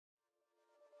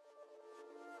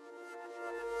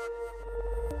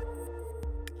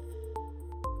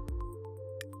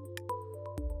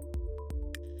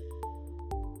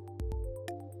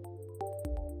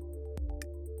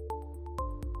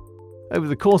Over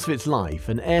the course of its life,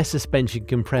 an air suspension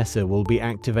compressor will be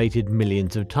activated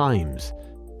millions of times,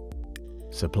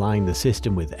 supplying the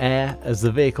system with air as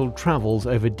the vehicle travels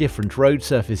over different road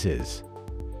surfaces.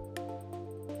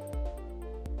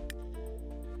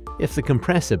 If the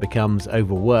compressor becomes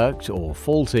overworked or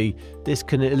faulty, this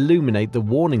can illuminate the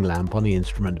warning lamp on the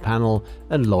instrument panel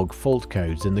and log fault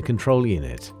codes in the control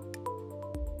unit.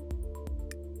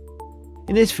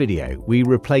 In this video, we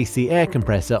replace the air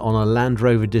compressor on a Land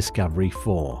Rover Discovery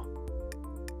 4.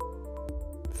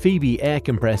 Febi Air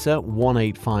Compressor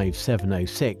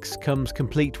 185706 comes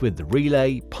complete with the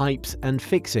relay, pipes and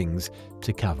fixings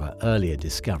to cover earlier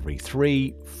Discovery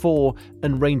 3, 4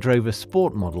 and Range Rover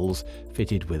Sport models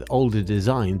fitted with older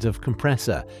designs of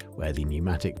compressor where the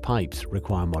pneumatic pipes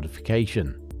require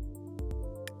modification.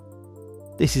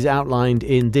 This is outlined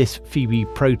in this Febi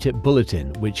Pro Tip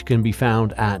Bulletin, which can be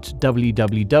found at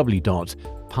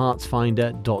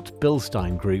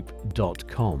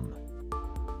www.partsfinder.bilsteingroup.com.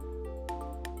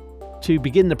 To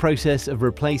begin the process of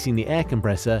replacing the air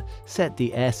compressor, set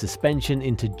the air suspension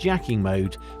into jacking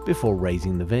mode before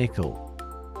raising the vehicle.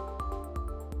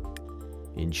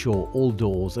 Ensure all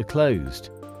doors are closed.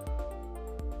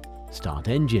 Start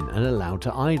engine and allow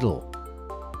to idle.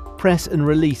 Press and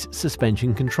release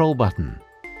suspension control button.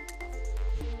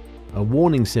 A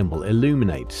warning symbol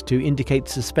illuminates to indicate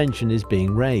suspension is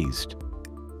being raised.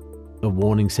 A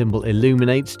warning symbol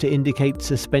illuminates to indicate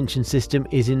suspension system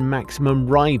is in maximum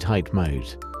ride height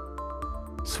mode.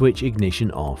 Switch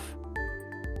ignition off.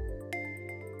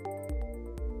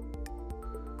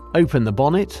 Open the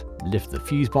bonnet, lift the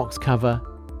fuse box cover,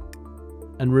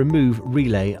 and remove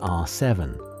relay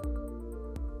R7.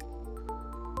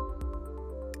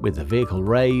 With the vehicle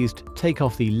raised, take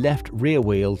off the left rear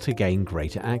wheel to gain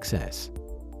greater access.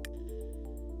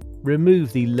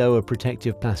 Remove the lower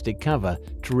protective plastic cover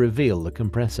to reveal the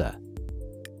compressor.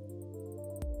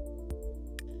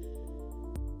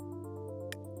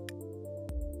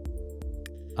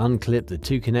 Unclip the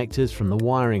two connectors from the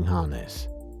wiring harness.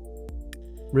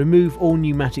 Remove all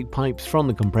pneumatic pipes from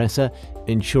the compressor,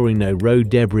 ensuring no road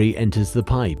debris enters the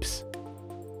pipes.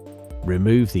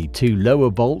 Remove the two lower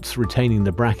bolts retaining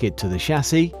the bracket to the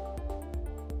chassis.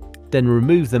 Then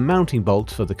remove the mounting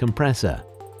bolts for the compressor.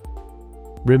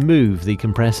 Remove the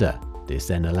compressor. This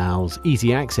then allows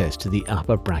easy access to the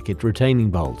upper bracket retaining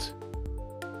bolt.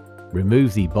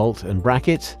 Remove the bolt and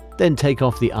bracket, then take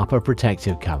off the upper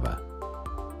protective cover.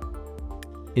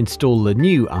 Install the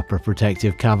new upper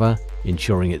protective cover,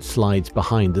 ensuring it slides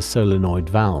behind the solenoid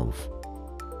valve.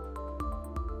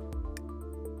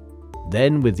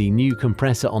 Then, with the new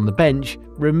compressor on the bench,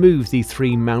 remove the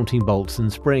three mounting bolts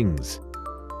and springs.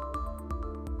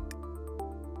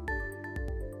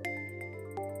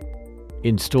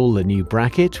 Install the new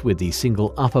bracket with the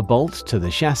single upper bolt to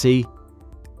the chassis.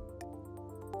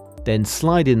 Then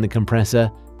slide in the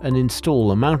compressor and install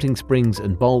the mounting springs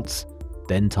and bolts,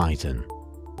 then tighten.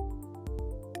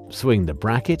 Swing the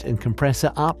bracket and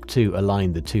compressor up to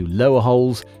align the two lower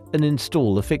holes and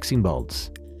install the fixing bolts.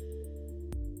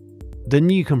 The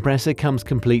new compressor comes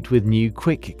complete with new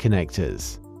quick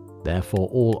connectors. Therefore,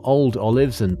 all old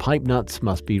olives and pipe nuts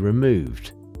must be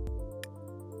removed.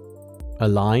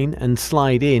 Align and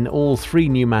slide in all three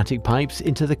pneumatic pipes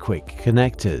into the quick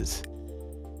connectors.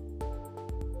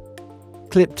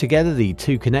 Clip together the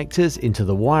two connectors into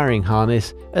the wiring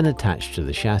harness and attach to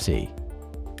the chassis.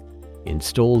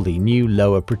 Install the new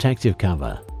lower protective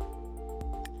cover.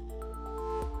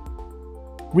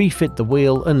 Refit the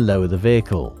wheel and lower the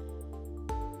vehicle.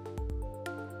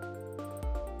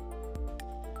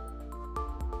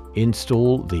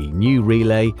 Install the new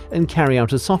relay and carry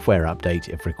out a software update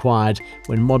if required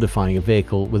when modifying a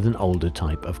vehicle with an older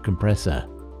type of compressor.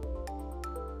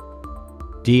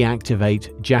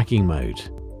 Deactivate jacking mode.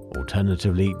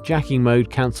 Alternatively, jacking mode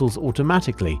cancels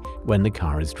automatically when the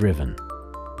car is driven.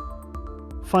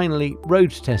 Finally,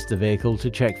 road test the vehicle to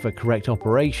check for correct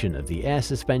operation of the air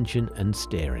suspension and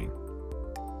steering.